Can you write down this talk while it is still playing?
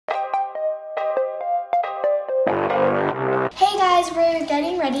Hey guys, we're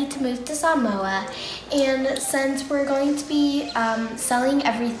getting ready to move to Samoa, and since we're going to be selling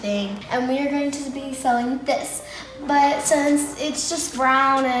everything, and we are going to be selling this, but since it's just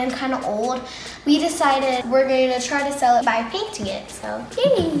brown and kind of old, we decided we're going to try to sell it by painting it, so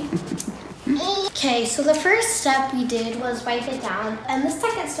yay! Okay, so the first step we did was wipe it down, and the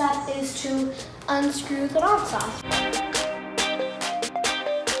second step is to unscrew the knobs off.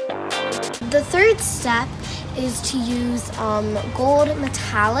 The third step is to use gold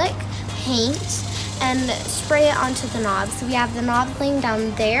metallic paint and spray it onto the knobs. So we have the knobs laying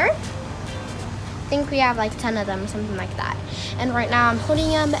down there. I think we have like 10 of them, something like that. And right now I'm holding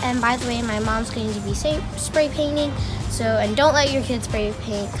them, and by the way, my mom's going to be spray painting. So, and don't let your kids spray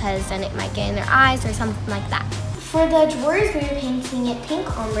paint because then it might get in their eyes or something like that. For the drawers, we're painting it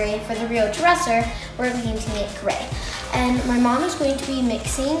pink ombre. For the real dresser, we're painting it gray. And my mom is going to be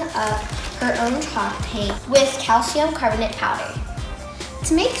mixing up her own chalk paint with calcium carbonate powder.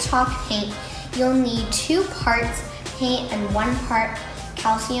 To make chalk paint, you'll need 2 parts paint and 1 part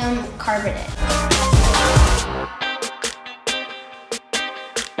calcium carbonate.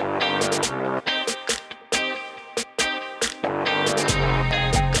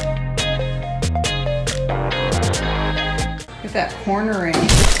 Look at that cornering.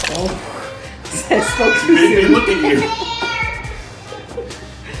 Oh. I spoke too Baby, soon. look at you.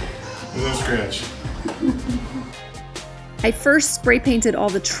 No scratch. I first spray painted all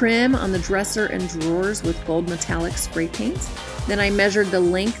the trim on the dresser and drawers with gold metallic spray paint. Then I measured the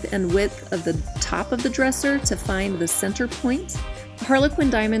length and width of the top of the dresser to find the center point. Harlequin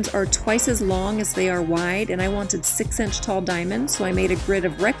diamonds are twice as long as they are wide, and I wanted 6-inch tall diamonds, so I made a grid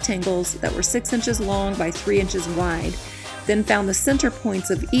of rectangles that were 6 inches long by 3 inches wide. Then found the center points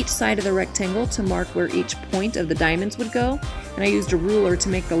of each side of the rectangle to mark where each point of the diamonds would go, and I used a ruler to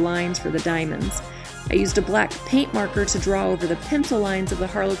make the lines for the diamonds. I used a black paint marker to draw over the pencil lines of the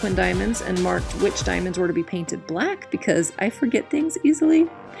Harlequin diamonds and marked which diamonds were to be painted black because I forget things easily.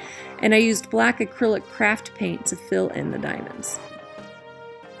 And I used black acrylic craft paint to fill in the diamonds.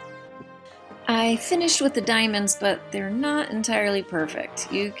 I finished with the diamonds, but they're not entirely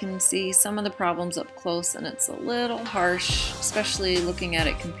perfect. You can see some of the problems up close, and it's a little harsh, especially looking at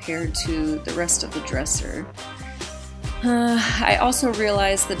it compared to the rest of the dresser. I also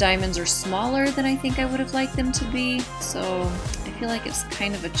realized the diamonds are smaller than I think I would have liked them to be, so I feel like it's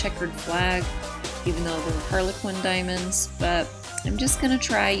kind of a checkered flag, even though they're Harlequin diamonds, but I'm just going to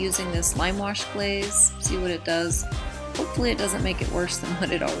try using this lime wash glaze, see what it does. Hopefully it doesn't make it worse than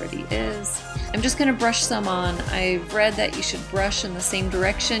what it already is. I'm just going to brush some on. I've read that you should brush in the same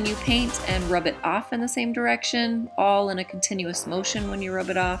direction you paint and rub it off in the same direction, all in a continuous motion when you rub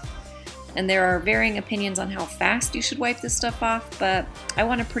it off. And there are varying opinions on how fast you should wipe this stuff off, but I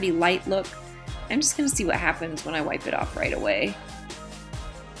want a pretty light look. I'm just going to see what happens when I wipe it off right away.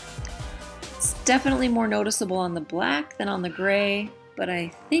 It's definitely more noticeable on the black than on the gray, but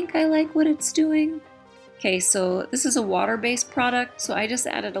I think I like what it's doing. Okay, so this is a water-based product, so I just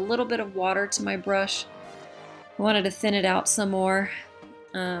added a little bit of water to my brush. I wanted to thin it out some more,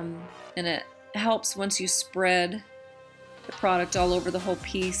 and it helps once you spread the product all over the whole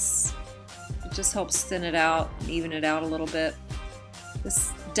piece. It just helps thin it out and even it out a little bit.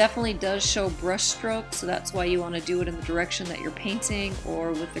 This definitely does show brush strokes, so that's why you want to do it in the direction that you're painting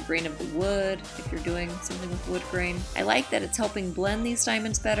or with the grain of the wood if you're doing something with wood grain. I like that it's helping blend these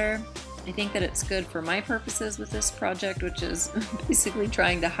diamonds better. I think that it's good for my purposes with this project, which is basically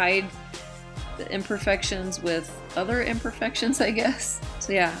trying to hide the imperfections with other imperfections, I guess.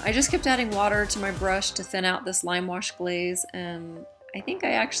 So yeah, I just kept adding water to my brush to thin out this lime wash glaze, and I think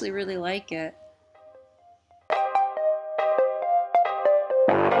I actually really like it.